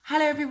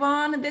Hello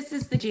everyone, this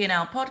is the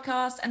GNL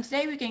podcast and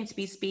today we're going to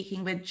be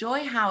speaking with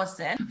Joy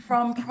Howieson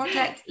from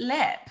Project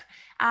Lip.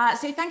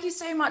 So thank you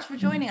so much for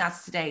joining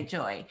us today,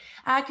 Joy.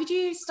 Could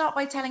you start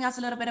by telling us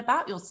a little bit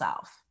about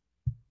yourself?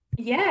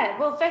 Yeah,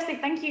 well, firstly,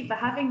 thank you for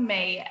having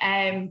me.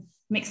 I'm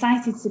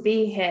excited to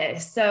be here.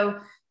 So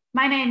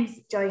my name's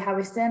Joy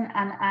Howieson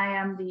and I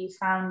am the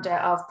founder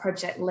of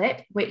Project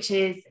Lip, which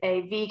is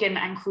a vegan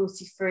and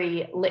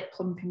cruelty-free lip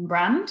plumping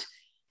brand.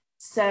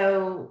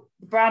 So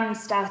the brand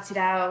started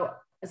out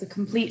as a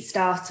complete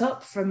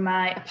startup from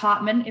my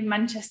apartment in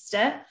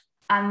Manchester,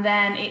 and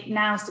then it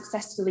now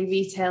successfully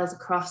retails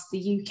across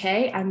the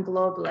UK and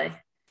globally,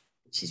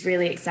 which is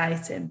really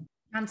exciting.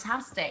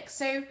 Fantastic.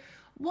 So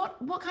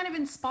what kind of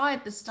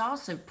inspired the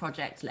start of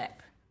Project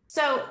Lip?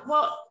 So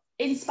what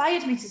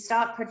inspired me to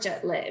start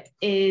Project Lip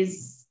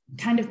is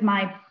kind of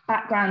my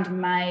background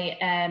and my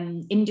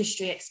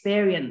industry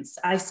experience.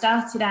 I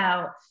started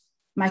out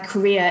my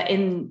career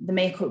in the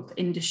makeup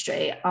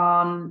industry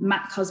on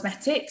MAC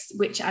Cosmetics,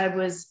 which I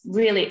was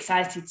really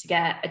excited to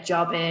get a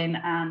job in.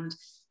 And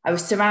I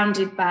was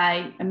surrounded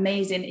by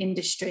amazing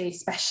industry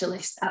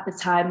specialists at the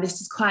time.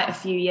 This is quite a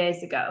few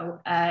years ago.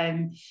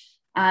 And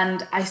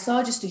I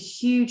saw just a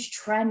huge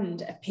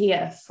trend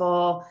appear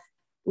for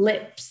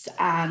lips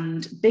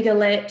and bigger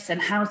lips and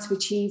how to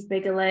achieve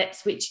bigger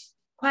lips, which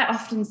quite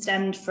often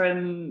stemmed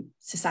from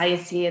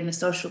society and the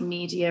social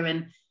media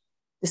and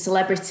the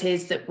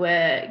celebrities that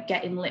were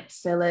getting lip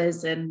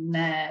fillers. And,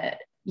 there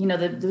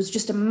was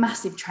just a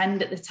massive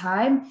trend at the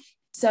time.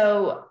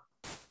 So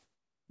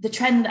the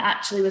trend that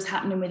actually was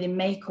happening within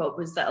makeup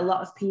was that a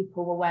lot of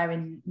people were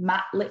wearing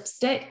matte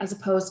lipstick as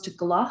opposed to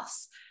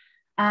gloss.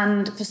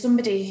 And for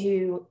somebody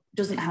who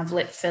doesn't have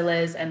lip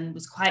fillers and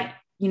was quite,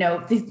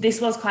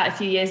 this was quite a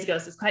few years ago,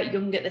 so it's quite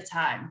young at the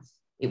time,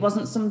 it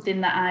wasn't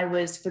something that I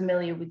was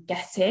familiar with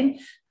getting.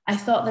 I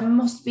thought there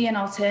must be an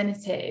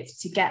alternative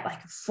to get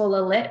like a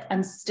fuller lip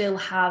and still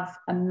have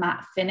a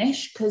matte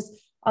finish, because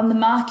on the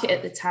market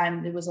at the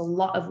time, there was a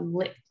lot of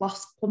lip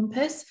gloss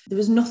plumpers. There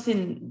was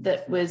nothing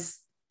that was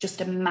just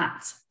a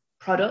matte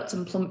product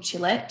and plumped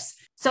your lips.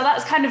 So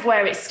that's kind of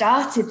where it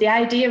started. The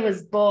idea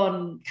was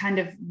born kind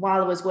of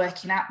while I was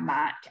working at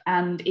MAC,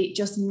 and it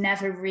just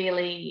never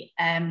really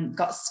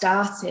got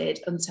started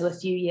until a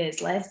few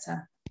years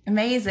later.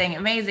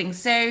 Amazing.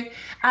 So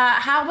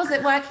how was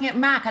it working at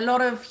MAC? A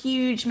lot of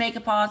huge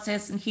makeup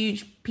artists and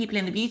huge people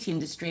in the beauty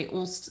industry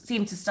all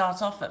seem to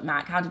start off at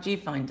MAC. How did you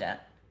find it?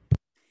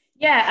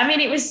 Yeah, I mean,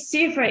 it was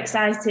super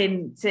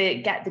exciting to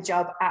get the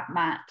job at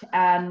MAC.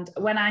 And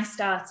when I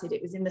started,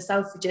 it was in the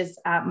Selfridges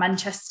at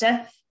Manchester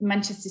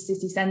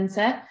City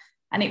Centre.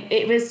 And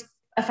it was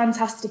a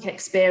fantastic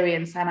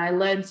experience and I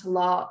learned a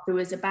lot. There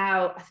was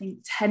about, I think,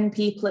 10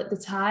 people at the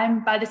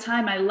time. By the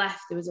time I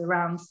left, there was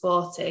around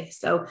 40.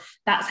 So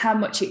that's how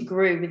much it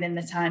grew within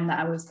the time that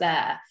I was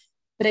there.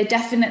 But I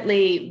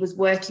definitely was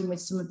working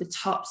with some of the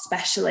top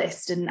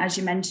specialists. And as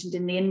you mentioned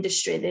in the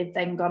industry, they've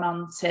then gone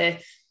on to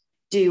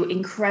do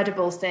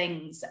incredible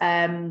things. So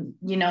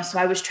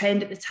I was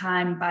trained at the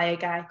time by a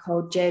guy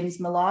called James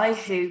Malloy,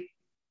 who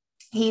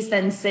he's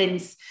then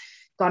since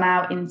gone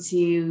out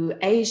into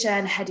Asia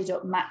and headed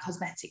up MAC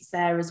Cosmetics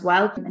there as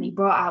well. And then he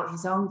brought out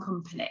his own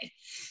company.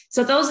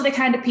 So those are the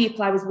kind of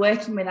people I was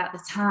working with at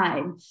the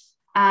time.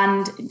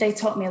 And they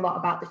taught me a lot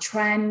about the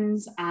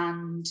trends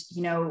and,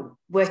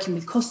 working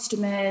with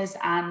customers.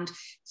 And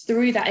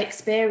through that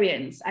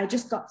experience, I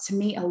just got to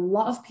meet a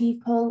lot of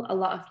people, a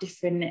lot of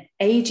different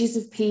ages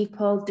of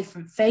people,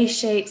 different face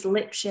shapes,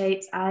 lip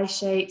shapes, eye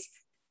shapes,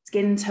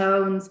 skin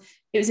tones.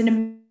 It was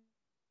an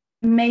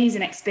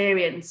amazing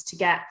experience to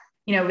get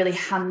really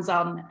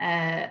hands-on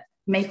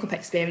makeup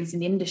experience in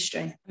the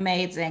industry.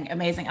 Amazing.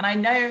 And I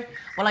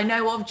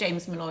know of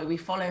James Malloy. We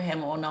follow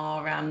him on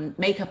our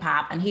makeup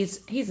app and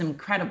he's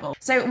incredible.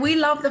 So we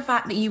love the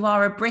fact that you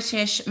are a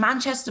British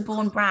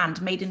Manchester-born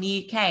brand made in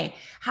the UK.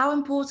 How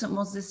important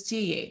was this to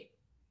you?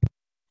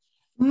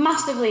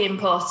 Massively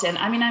important.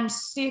 I mean, I'm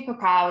super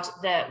proud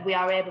that we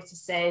are able to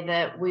say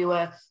that we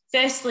were,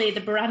 firstly, the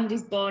brand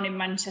is born in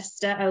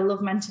Manchester. I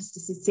love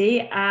Manchester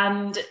City.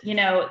 And,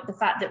 the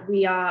fact that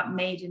we are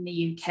made in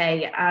the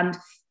UK. And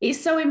it's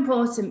so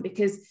important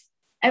because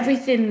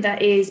everything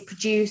that is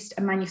produced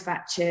and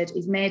manufactured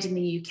is made in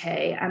the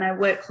UK. And I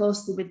work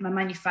closely with my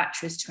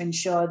manufacturers to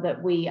ensure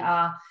that we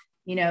are,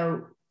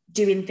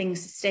 doing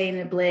things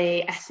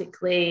sustainably,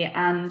 ethically,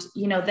 and,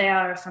 they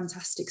are a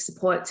fantastic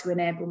support to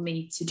enable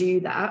me to do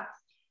that.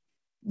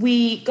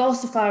 We go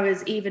so far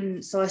as even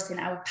sourcing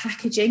our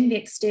packaging. The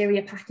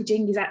exterior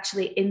packaging is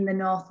actually in the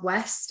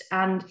Northwest.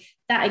 And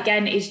that,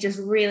 again, is just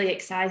really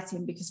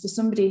exciting because for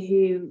somebody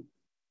who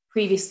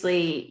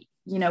previously,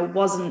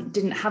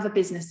 didn't have a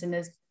business and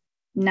has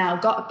now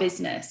got a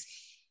business,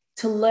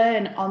 to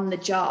learn on the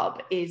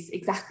job is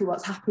exactly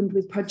what's happened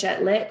with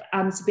Project Lip.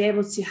 And to be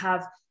able to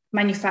have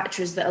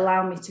manufacturers that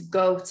allow me to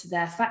go to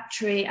their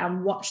factory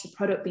and watch the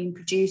product being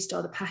produced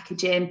or the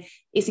packaging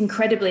is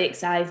incredibly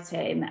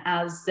exciting,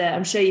 as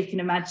I'm sure you can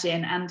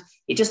imagine. And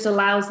it just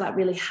allows that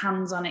really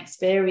hands-on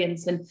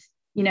experience. And,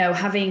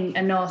 having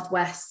a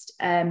Northwest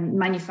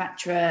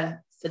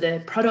manufacturer for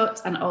the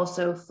product and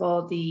also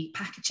for the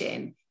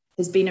packaging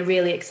has been a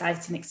really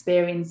exciting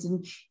experience,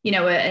 and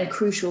a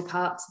crucial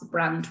part to the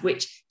brand,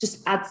 which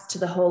just adds to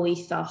the whole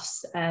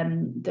ethos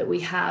that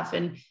we have.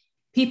 And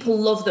people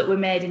love that we're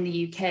made in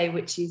the UK,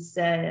 which is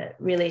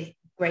really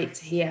great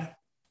to hear.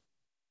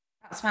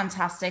 That's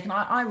fantastic. And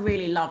I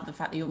really love the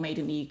fact that you're made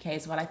in the UK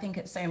as well. I think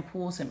it's so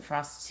important for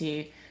us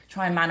to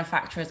try and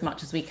manufacture as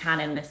much as we can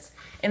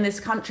in this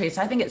country.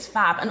 So I think it's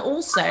fab. And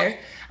also,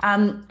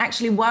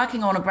 actually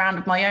working on a brand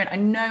of my own, I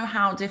know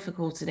how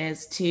difficult it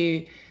is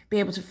to be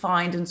able to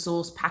find and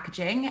source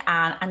packaging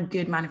and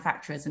good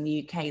manufacturers in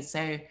the UK.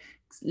 So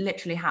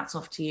literally hats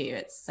off to you.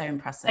 It's so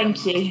impressive.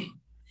 Thank you.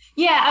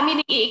 Yeah, I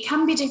mean, it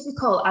can be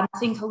difficult. And I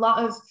think a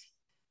lot of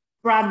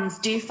brands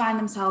do find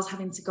themselves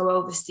having to go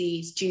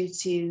overseas due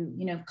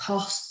to,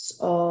 costs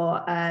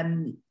or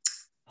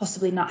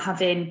possibly not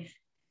having,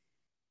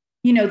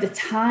 the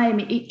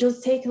time. It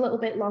does take a little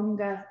bit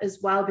longer as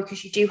well,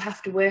 because you do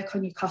have to work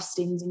on your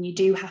costings and you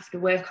do have to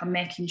work on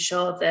making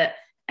sure that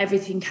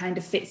everything kind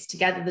of fits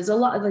together. There's a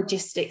lot of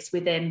logistics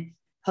within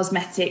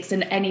cosmetics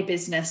and any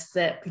business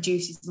that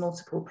produces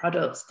multiple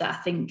products that I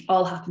think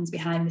all happens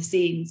behind the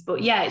scenes.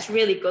 But yeah, it's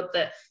really good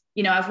that,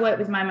 I've worked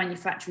with my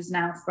manufacturers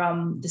now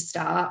from the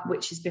start,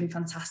 which has been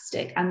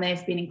fantastic. And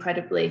they've been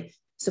incredibly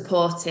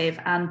supportive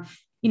and,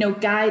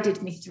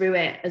 guided me through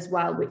it as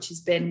well, which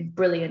has been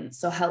brilliant.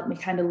 So helped me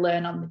kind of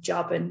learn on the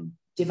job and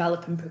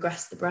develop and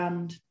progress the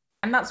brand.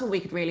 And that's what we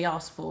could really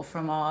ask for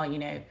from our,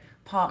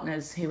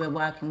 partners who we're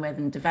working with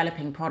and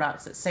developing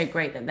products. It's so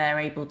great that they're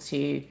able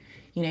to,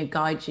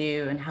 guide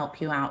you and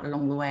help you out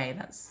along the way.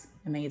 That's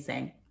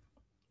amazing.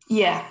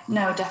 Yeah,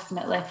 no,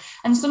 definitely.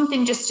 And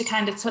something just to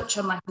kind of touch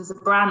on, like as a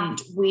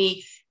brand,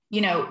 we,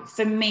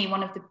 for me,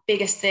 one of the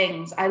biggest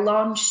things, I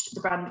launched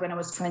the brand when I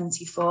was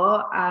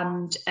 24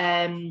 and,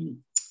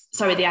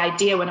 the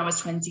idea when I was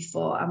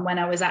 24. And when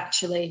I was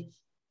actually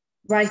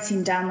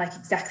writing down like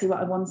exactly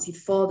what I wanted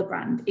for the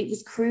brand, it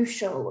was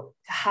crucial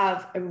to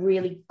have a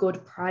really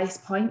good price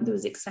point that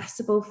was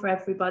accessible for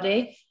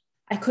everybody.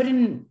 I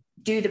couldn't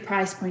do the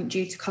price point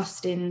due to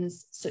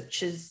costings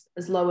such as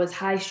low as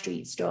high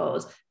street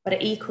stores,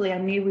 but equally I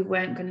knew we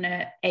weren't going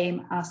to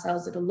aim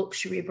ourselves at a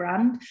luxury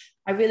brand.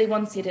 I really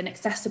wanted an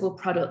accessible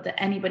product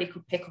that anybody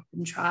could pick up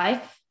and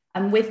try,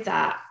 and with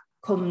that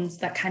comes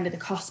that kind of the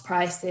cost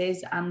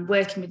prices, and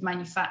working with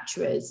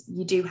manufacturers,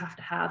 you do have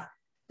to have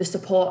the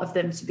support of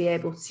them to be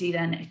able to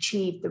then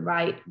achieve the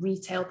right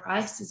retail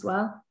price as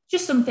well.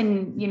 Just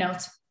something,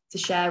 to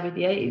share with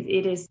you.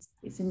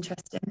 It's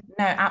interesting.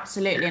 No,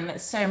 absolutely. And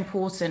it's so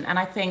important. And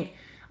I think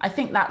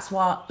that's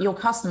what your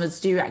customers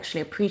do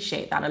actually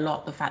appreciate that a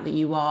lot, the fact that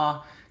you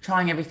are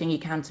trying everything you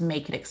can to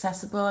make it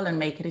accessible and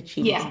make it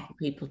achievable for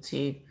people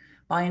to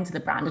buy into the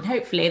brand, and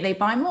hopefully they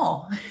buy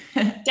more.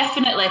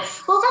 Definitely.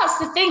 Well, that's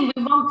the thing.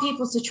 We want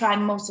people to try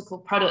multiple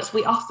products.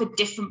 We offer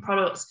different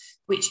products,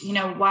 which,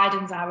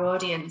 widens our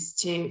audience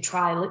to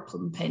try lip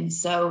plumping.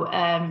 So,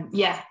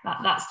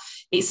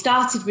 that's it.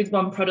 Started with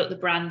one product, the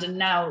brand, and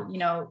now,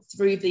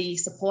 through the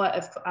support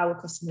of our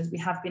customers, we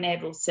have been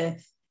able to,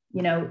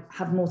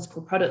 have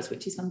multiple products,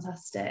 which is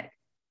fantastic.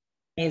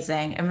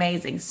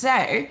 Amazing.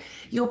 So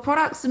your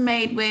products are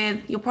made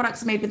with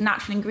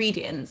natural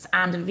ingredients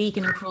and are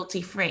vegan and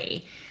cruelty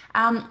free.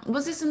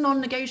 Was this a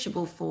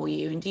non-negotiable for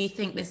you? And do you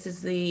think this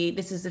is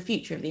the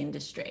future of the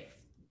industry?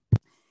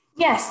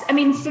 Yes. I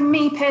mean, for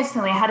me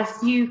personally, I had a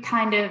few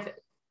kind of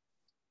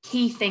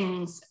key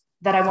things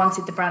that I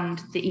wanted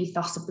the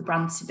ethos of the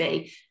brand to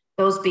be.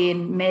 Those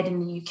being made in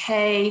the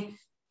UK,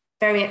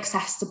 very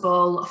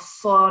accessible,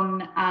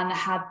 fun, and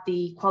had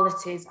the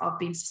qualities of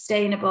being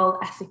sustainable,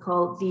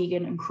 ethical,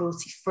 vegan, and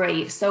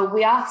cruelty-free. So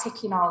we are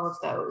ticking all of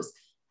those,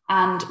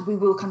 and we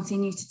will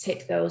continue to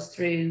tick those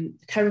through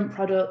current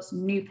products,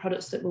 new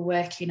products that we're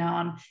working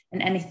on,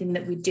 and anything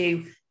that we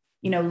do,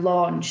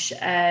 launch.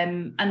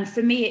 And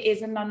for me, it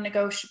is a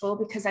non-negotiable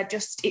because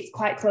it's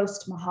quite close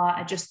to my heart.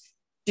 I just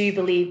do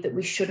believe that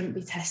we shouldn't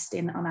be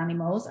testing on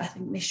animals. I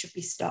think this should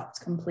be stopped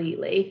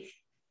completely.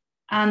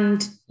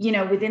 And,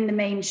 within the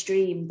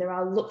mainstream, there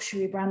are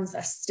luxury brands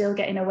that are still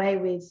getting away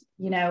with,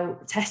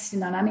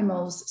 testing on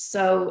animals.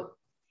 So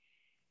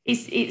I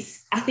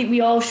think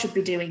we all should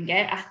be doing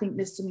it. I think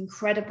there's some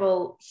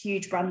incredible,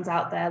 huge brands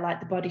out there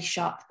like The Body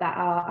Shop that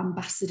are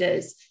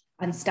ambassadors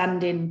and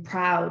standing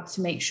proud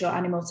to make sure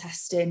animal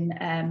testing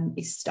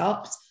is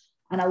stopped.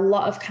 And a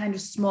lot of kind of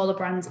smaller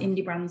brands,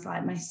 indie brands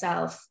like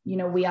myself,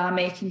 we are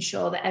making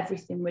sure that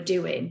everything we're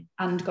doing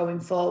and going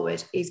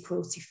forward is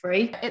cruelty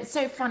free. It's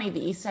so funny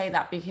that you say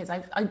that, because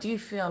I do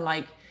feel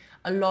like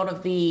a lot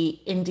of the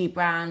indie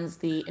brands,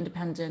 the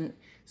independent,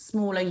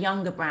 smaller,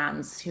 younger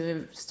brands who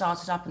have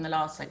started up in the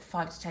last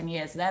 5 to 10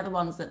 years, they're the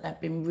ones that have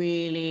been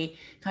really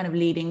kind of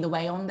leading the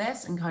way on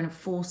this and kind of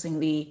forcing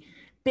the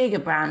bigger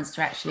brands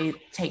to actually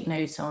take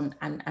note on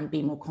and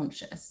be more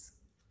conscious.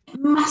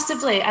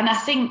 Massively. And I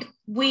think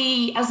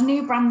we, as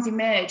new brands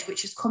emerge,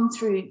 which has come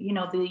through,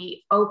 the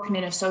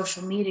opening of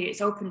social media, it's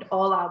opened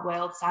all our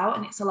worlds out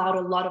and it's allowed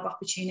a lot of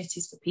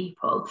opportunities for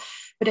people.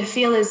 But I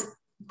feel as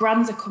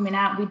brands are coming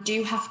out, we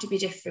do have to be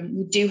different.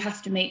 We do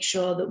have to make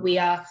sure that we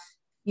are,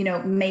 you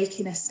know,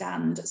 making a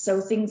stand. So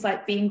things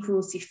like being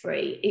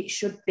cruelty-free, it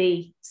should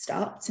be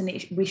stopped, and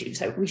we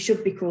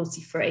should be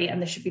cruelty-free,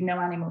 and there should be no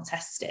animal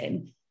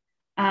testing.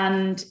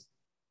 And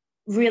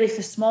really,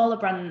 for smaller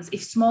brands,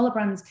 if smaller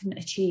brands can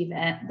achieve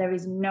it, there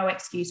is no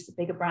excuse for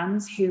bigger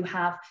brands who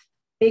have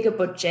bigger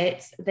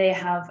budgets. They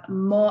have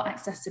more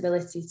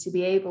accessibility to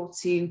be able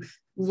to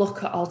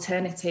look at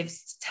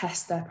alternatives to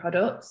test their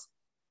products.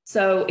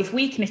 So if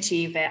we can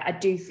achieve it, I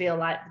do feel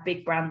like the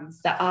big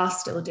brands that are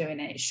still doing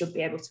it should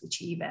be able to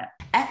achieve it.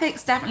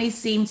 Ethics definitely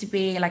seem to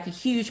be like a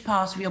huge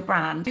part of your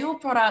brand. Your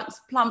products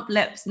plump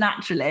lips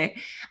naturally.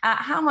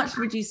 How much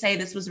would you say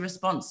this was a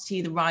response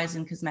to the rise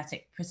in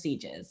cosmetic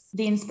procedures?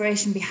 The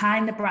inspiration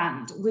behind the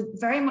brand was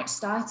very much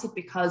started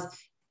because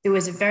there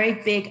was a very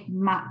big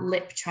matte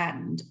lip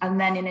trend. And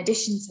then in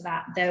addition to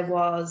that, there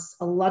was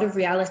a lot of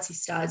reality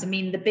stars. I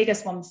mean, the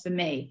biggest one for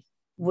me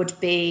would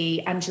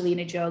be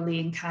Angelina Jolie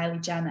and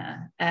Kylie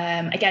Jenner.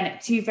 Again,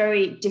 two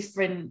very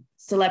different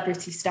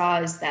celebrity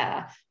stars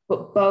there,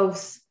 but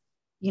both,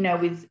 you know,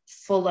 with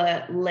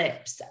fuller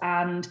lips.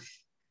 And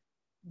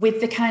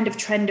with the kind of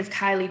trend of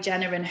Kylie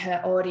Jenner and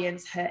her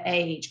audience, her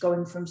age,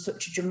 going from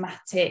such a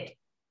dramatic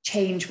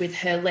change with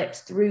her lips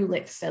through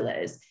lip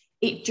fillers,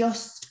 it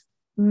just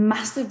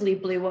massively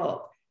blew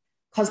up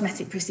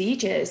cosmetic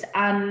procedures.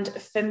 And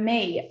for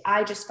me,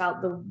 I just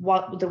felt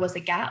there was a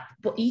gap,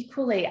 but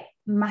equally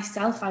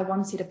myself, I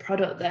wanted a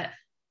product that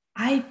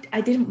I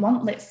didn't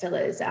want lip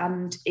fillers.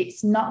 And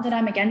it's not that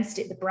I'm against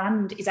it. The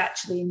brand is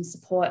actually in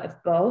support of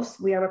both.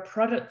 We are a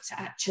product to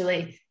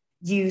actually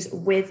use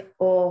with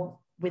or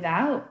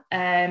without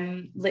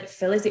lip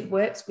fillers. It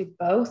works with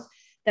both.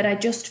 That I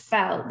just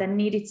felt there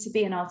needed to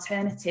be an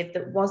alternative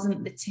that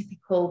wasn't the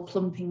typical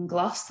plumping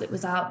gloss that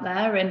was out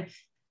there. And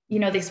you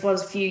know, this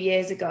was a few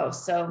years ago.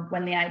 So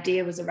when the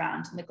idea was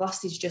around, and the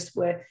glosses just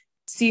were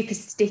super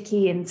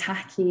sticky and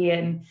tacky,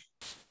 and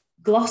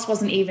gloss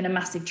wasn't even a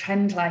massive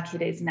trend like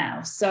it is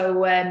now.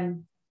 So,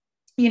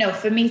 you know,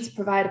 for me to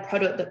provide a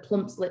product that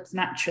plumps lips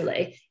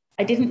naturally,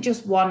 I didn't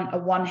just want a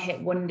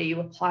one-hit wonder,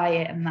 you apply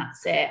it and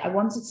that's it. I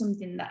wanted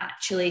something that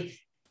actually,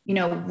 you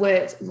know,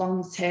 worked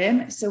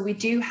long-term. So we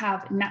do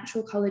have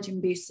natural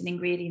collagen boosting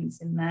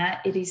ingredients in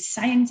there. It is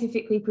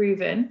scientifically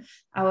proven,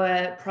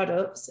 our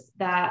products,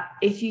 that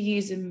if you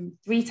use them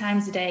 3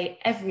 times a day,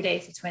 every day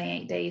for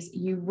 28 days,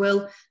 you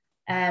will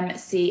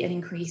see an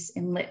increase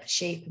in lip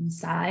shape and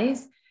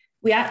size.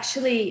 We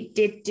actually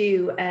did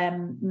do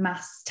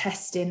mass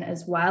testing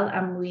as well,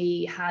 and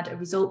we had a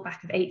result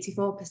back of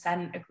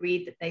 84%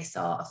 agreed that they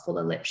saw a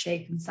fuller lip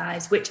shape and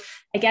size, which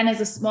again,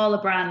 as a smaller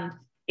brand,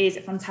 is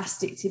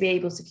fantastic to be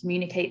able to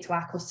communicate to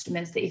our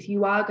customers that if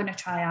you are going to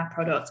try our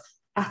product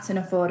at an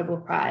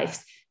affordable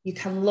price, you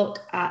can look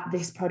at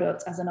this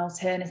product as an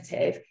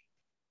alternative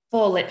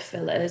for lip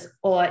fillers,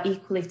 or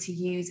equally to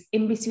use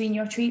in between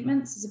your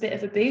treatments as a bit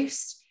of a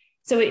boost.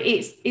 So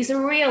it's a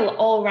real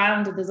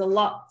all-rounder. There's a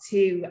lot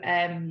to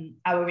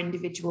our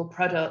individual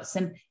products,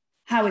 and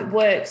how it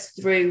works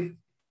through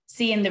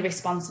seeing the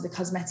response to the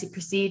cosmetic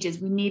procedures.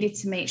 We needed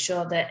to make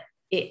sure that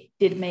it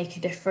did make a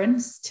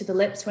difference to the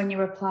lips when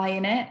you're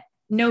applying it.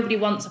 Nobody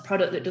wants a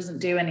product that doesn't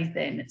do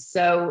anything.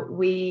 So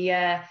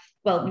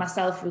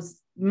myself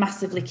was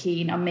massively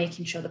keen on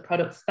making sure the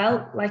product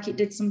felt like it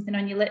did something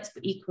on your lips,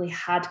 but equally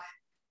had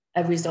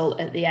a result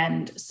at the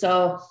end.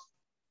 So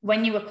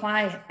when you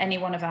apply any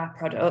one of our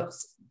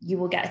products, you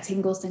will get a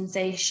tingle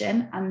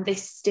sensation, and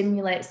this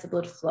stimulates the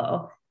blood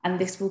flow, and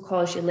this will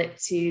cause your lip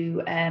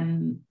to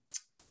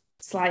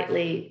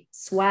slightly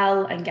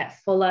swell and get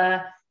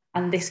fuller,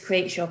 and this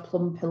creates your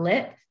plumper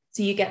lip.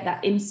 So you get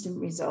that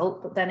instant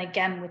result, but then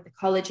again, with the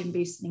collagen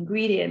boosting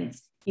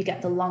ingredients, you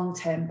get the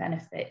long-term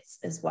benefits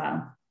as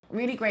well.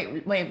 Really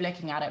great way of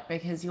looking at it,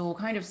 because you're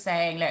kind of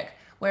saying, look,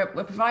 we're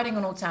providing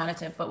an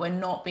alternative, but we're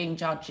not being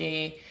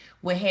judgy.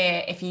 We're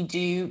here, if you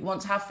do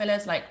want to have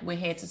fillers, like, we're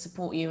here to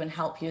support you and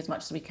help you as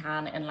much as we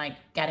can, and like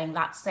getting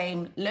that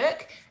same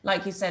look,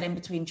 like you said, in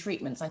between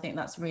treatments. I think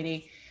that's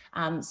really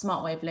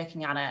smart way of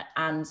looking at it.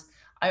 And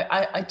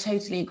I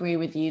totally agree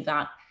with you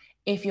that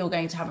if you're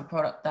going to have a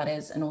product that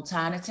is an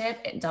alternative,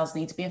 it does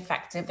need to be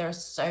effective. There are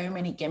so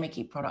many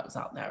gimmicky products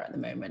out there at the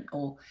moment,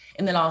 or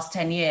in the last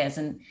 10 years.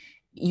 And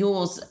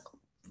yours,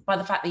 by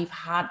the fact that you've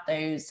had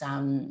those,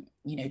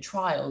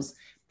 trials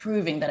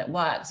proving that it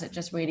works, it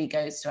just really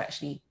goes to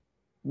actually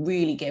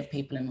really give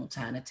people an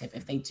alternative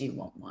if they do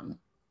want one.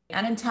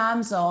 And in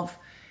terms of,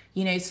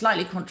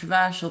 slightly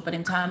controversial, but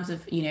in terms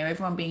of,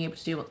 everyone being able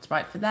to do what's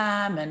right for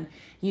them, and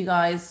you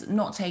guys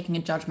not taking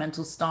a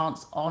judgmental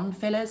stance on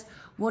fillers,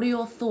 what are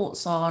your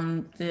thoughts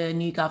on the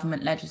new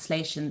government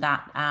legislation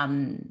that,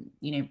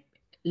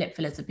 lip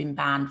fillers have been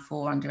banned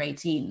for under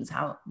 18s?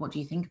 What do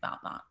you think about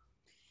that?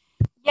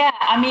 Yeah,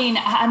 I mean,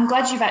 I'm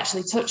glad you've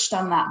actually touched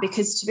on that,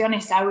 because to be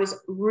honest, I was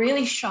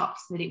really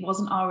shocked that it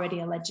wasn't already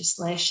a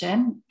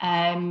legislation.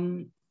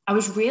 I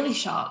was really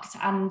shocked,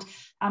 and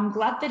I'm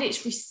glad that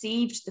it's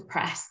received the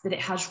press that it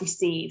has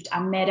received,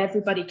 and made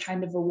everybody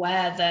kind of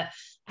aware that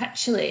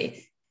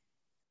actually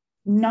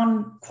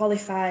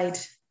non-qualified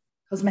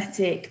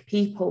cosmetic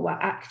people were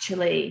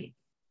actually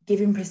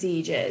giving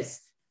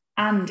procedures.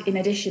 And in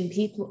addition,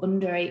 people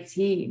under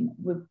 18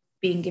 were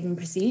being given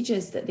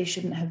procedures that they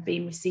shouldn't have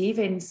been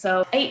receiving.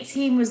 So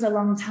 18 was a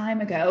long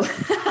time ago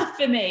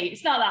for me.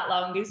 It's not that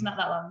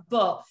long,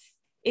 but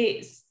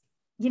it's,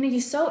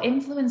 you're so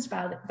influenced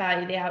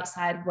by the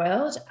outside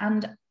world.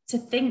 And to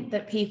think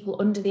that people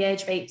under the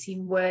age of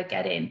 18 were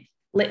getting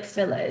lip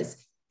fillers,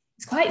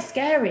 it's quite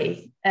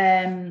scary,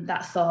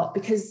 that thought,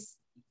 because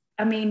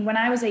I mean, when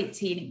I was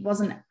 18, it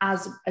wasn't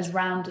as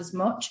round as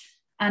much.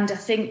 And I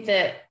think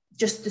that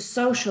just the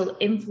social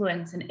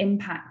influence and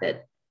impact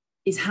that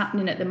is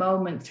happening at the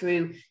moment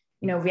through,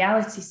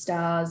 reality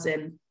stars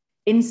and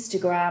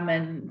Instagram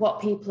and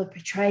what people are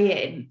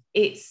portraying,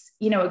 it's,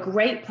 a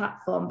great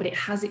platform, but it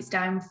has its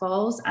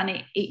downfalls,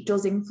 and it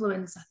does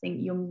influence, I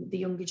think, the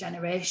younger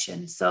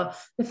generation. So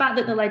the fact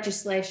that the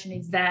legislation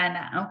is there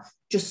now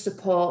just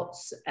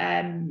supports,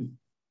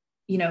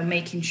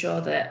 making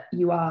sure that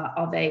you are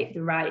of the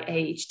right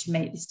age to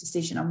make this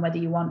decision on whether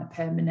you want a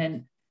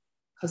permanent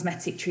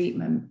cosmetic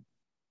treatment.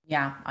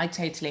 Yeah, I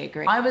totally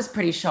agree. I was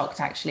pretty shocked,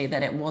 actually,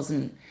 that it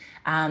wasn't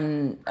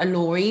a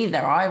law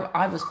either.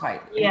 I was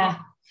quite... Yeah.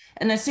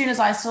 And as soon as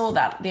I saw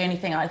that, the only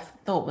thing I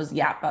thought was,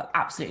 yeah, that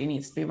absolutely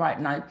needs to be right.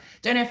 And I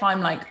don't know if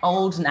I'm like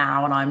old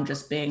now and I'm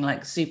just being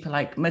like super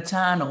like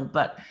maternal,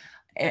 but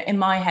in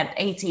my head,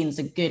 18 is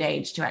a good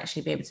age to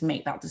actually be able to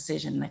make that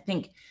decision. And I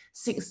think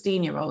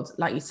 16-year-olds,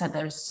 like you said,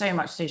 there is so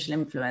much social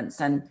influence,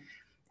 and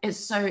it's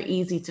so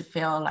easy to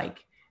feel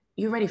like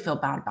you already feel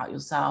bad about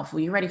yourself, or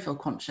you already feel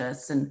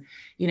conscious, and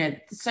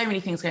so many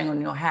things going on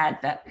in your head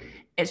that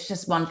it's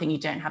just one thing you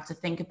don't have to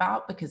think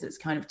about because it's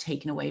kind of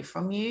taken away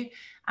from you.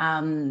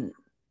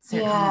 So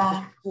it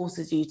kind of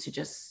forces you to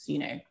just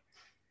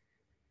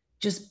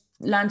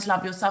learn to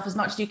love yourself as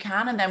much as you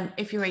can. And then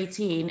if you're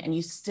 18 and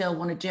you still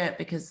want to do it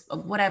because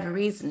of whatever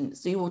reason,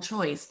 it's your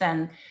choice,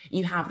 then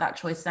you have that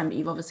choice then, but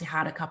you've obviously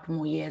had a couple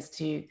more years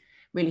to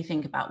really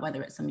think about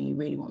whether it's something you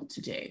really want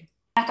to do.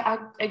 I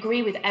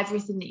agree with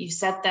everything that you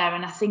said there.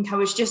 And I think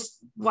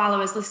while I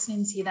was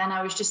listening to you then,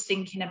 I was just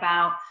thinking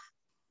about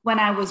when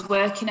I was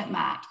working at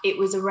Mac, I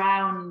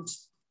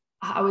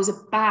was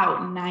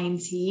about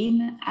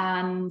 19,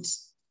 and,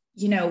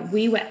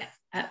 we were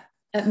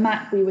at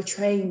Mac, we were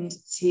trained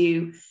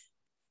to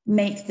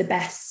make the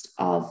best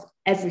of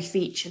every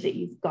feature that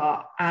you've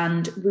got.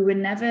 And we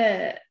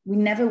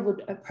never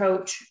would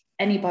approach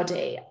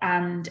anybody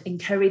and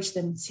encourage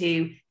them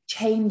to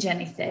change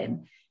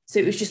anything. So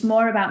it was just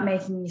more about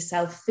making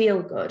yourself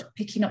feel good,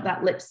 picking up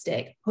that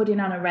lipstick, putting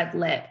on a red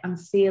lip and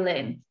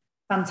feeling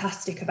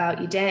fantastic about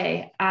your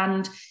day.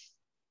 And,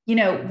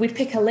 we'd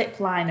pick a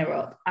lip liner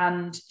up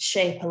and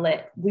shape a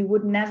lip. We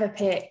would never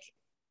pick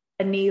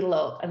a needle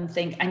up and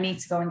think, I need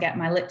to go and get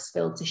my lips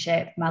filled to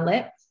shape my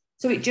lip.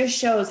 So it just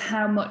shows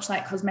how much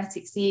like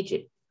cosmetic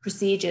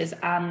procedures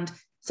and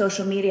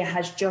social media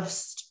has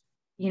just,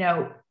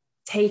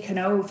 taken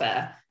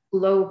over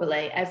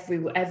globally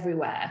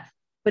everywhere.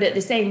 But at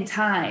the same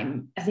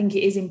time, I think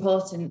it is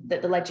important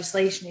that the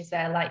legislation is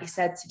there, like you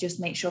said, to just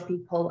make sure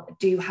people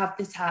do have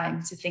the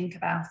time to think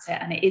about it,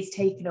 and it is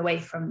taken away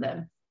from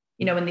them,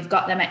 when they've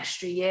got them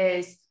extra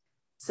years.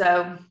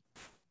 So,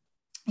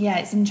 yeah,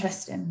 it's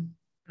interesting.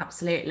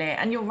 Absolutely.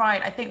 And you're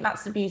right. I think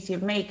that's the beauty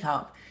of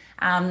makeup.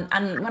 And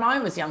when I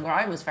was younger,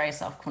 I was very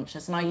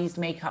self-conscious, and I used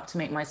makeup to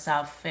make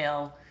myself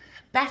feel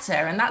better.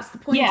 And that's the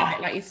point of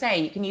it. Like you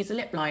say, you can use a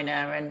lip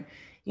liner and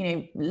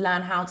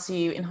learn how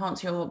to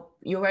enhance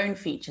your own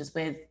features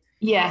with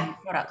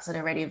products that are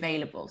already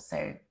available.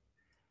 So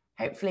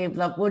hopefully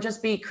we'll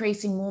just be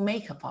creating more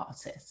makeup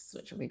artists,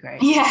 which will be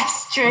great.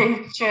 Yes,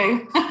 true.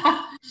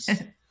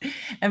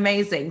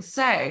 Amazing.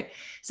 So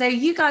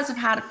you guys have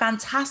had a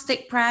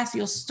fantastic press.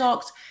 You're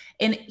stocked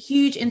in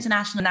huge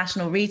international,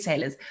 national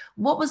retailers.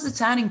 What was the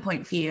turning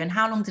point for you, and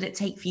how long did it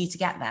take for you to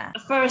get there?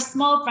 For a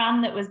small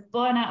brand that was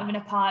born out of an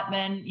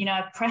apartment,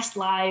 I pressed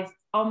live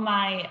on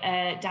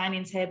my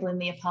dining table in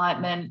the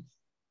apartment.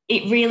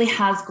 It really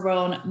has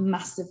grown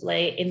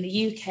massively in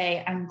the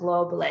UK and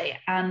globally.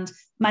 And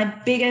my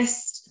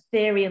biggest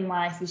theory in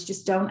life is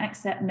just don't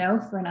accept no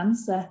for an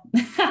answer,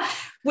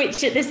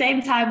 which at the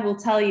same time will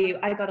tell you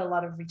I got a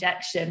lot of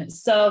rejection.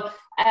 So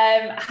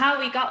how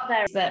we got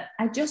there is that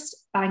I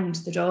just banged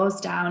the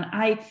doors down.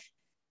 I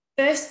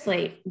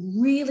firstly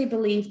really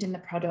believed in the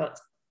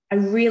product. I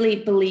really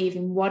believe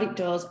in what it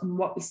does and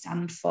what we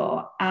stand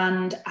for.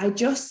 And I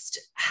just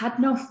had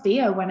no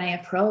fear when I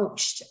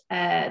approached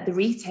the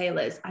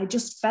retailers. I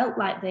just felt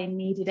like they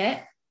needed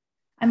it.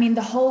 I mean,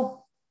 the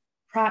whole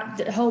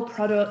product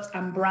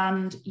and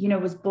brand,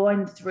 was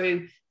born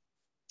through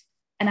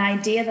an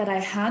idea that I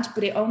had,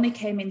 but it only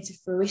came into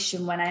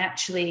fruition when I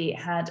actually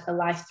had a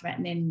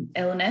life-threatening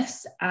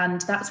illness.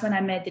 And that's when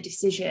I made the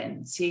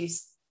decision to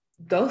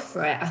go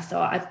for it. I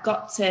thought I've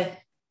got to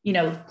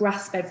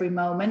grasp every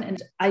moment.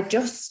 And I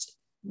just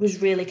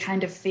was really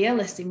kind of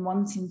fearless in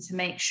wanting to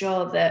make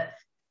sure that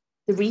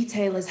the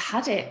retailers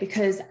had it,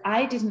 because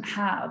I didn't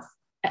have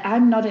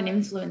I'm not an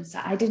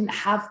influencer. I didn't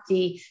have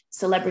the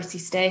celebrity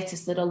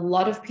status that a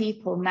lot of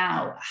people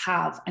now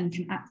have and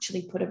can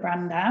actually put a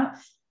brand out.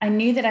 I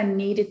knew that I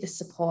needed the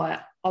support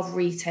of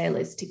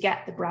retailers to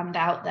get the brand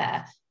out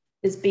there.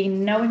 There's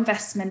been no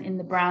investment in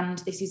the brand.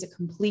 This is a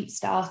complete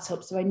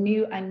startup. So I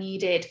knew I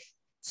needed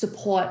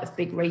support of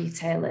big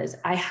retailers.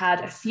 I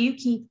had a few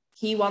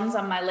key ones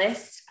on my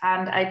list,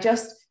 and I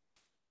just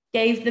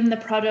gave them the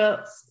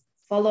products,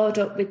 followed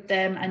up with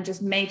them, and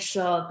just made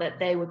sure that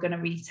they were going to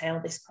retail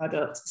this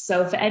product.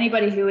 So for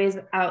anybody who is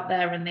out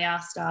there and they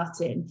are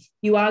starting,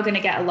 you are going to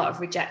get a lot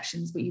of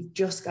rejections, but you've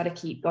just got to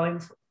keep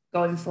going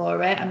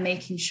for it and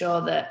making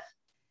sure that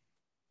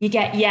you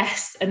get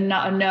yes and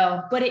not a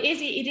no. But it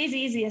is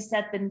easier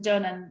said than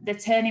done. And the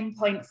turning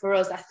point for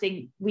us, I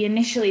think we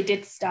initially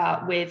did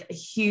start with a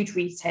huge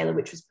retailer,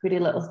 which was Pretty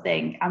Little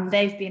Thing, and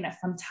they've been a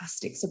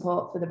fantastic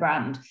support for the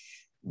brand.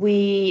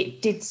 We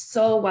did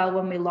so well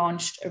when we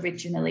launched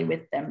originally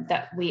with them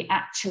that we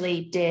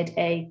actually did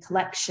a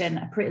collection,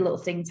 a Pretty Little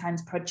Thing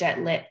times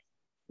Project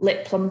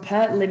Lip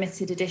Plumper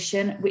limited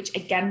edition, which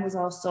again was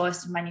all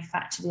sourced and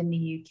manufactured in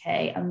the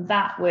UK. And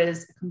that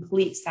was a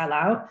complete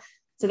sellout.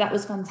 So that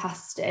was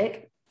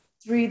fantastic.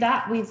 Through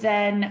that, we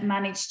then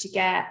managed to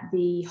get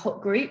the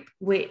Hut Group,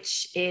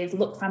 which is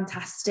Look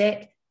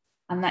Fantastic.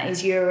 And that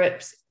is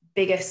Europe's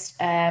biggest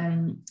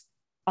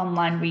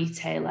online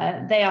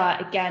retailer. They are,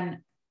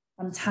 again,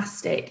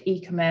 fantastic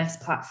e-commerce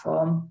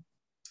platform.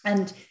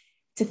 And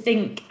to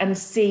think and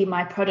see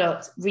my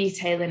product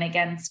retailing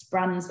against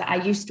brands that I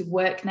used to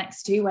work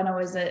next to when I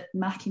was at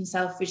Mac in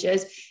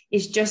Selfridges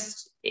is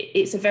just,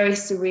 it's a very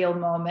surreal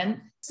moment.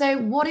 So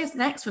what is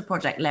next for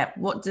Project Lip?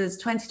 What does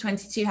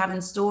 2022 have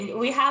in store?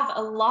 We have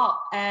a lot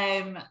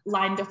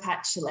lined up,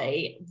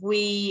 actually.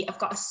 We have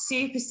got a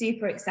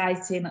super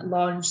exciting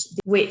launch,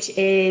 which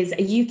is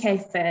a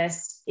UK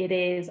first. It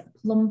is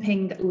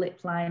plumping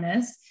lip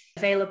liners,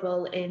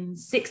 available in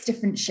 6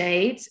 different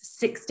shades,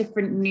 6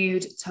 different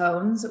nude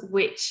tones,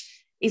 which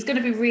is going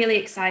to be really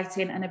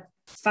exciting and a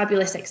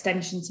fabulous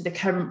extension to the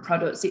current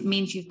products. It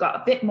means you've got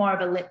a bit more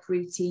of a lip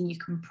routine. You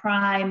can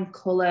prime,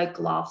 colour,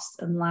 gloss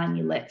and line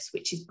your lips,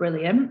 which is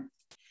brilliant.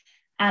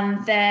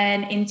 And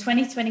then in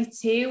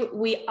 2022,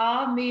 we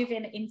are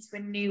moving into a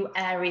new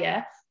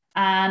area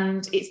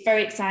and it's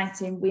very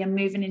exciting. We are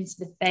moving into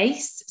the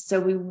face.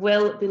 So we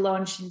will be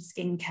launching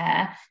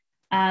skincare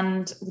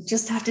and we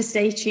just have to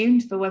stay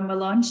tuned for when we're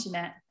launching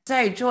it.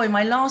 So Joy,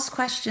 my last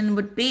question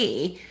would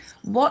be,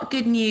 what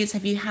good news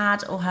have you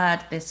had or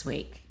heard this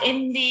week?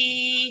 In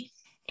the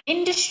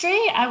industry,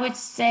 I would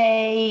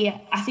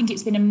say, I think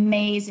it's been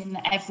amazing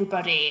that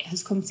everybody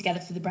has come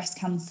together for the Breast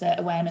Cancer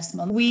Awareness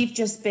Month. We've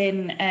just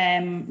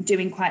been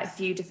doing quite a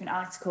few different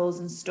articles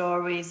and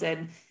stories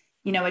and,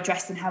 you know,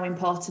 addressing how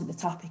important the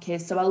topic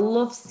is. So I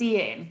love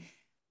seeing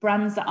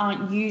brands that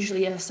aren't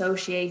usually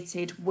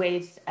associated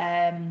with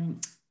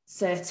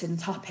certain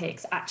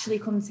topics actually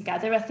come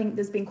together. I think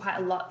there's been quite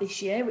a lot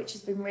this year, which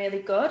has been really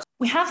good.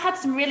 We have had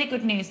some really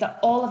good news that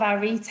all of our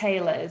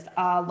retailers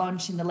are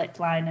launching the lip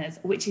liners,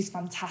 which is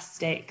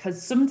fantastic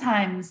because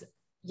sometimes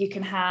you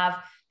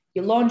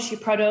launch your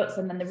products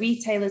and then the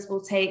retailers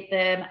will take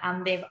them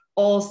and they've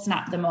all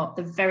snapped them up.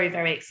 They're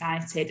very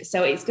excited.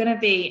 So it's going to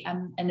be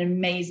an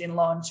amazing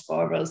launch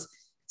for us.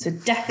 So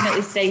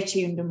definitely stay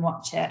tuned and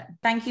watch it.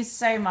 Thank you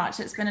so much.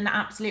 It's been an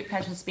absolute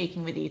pleasure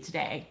speaking with you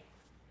today.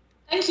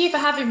 Thank you for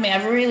having me.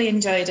 I've really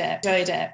enjoyed it.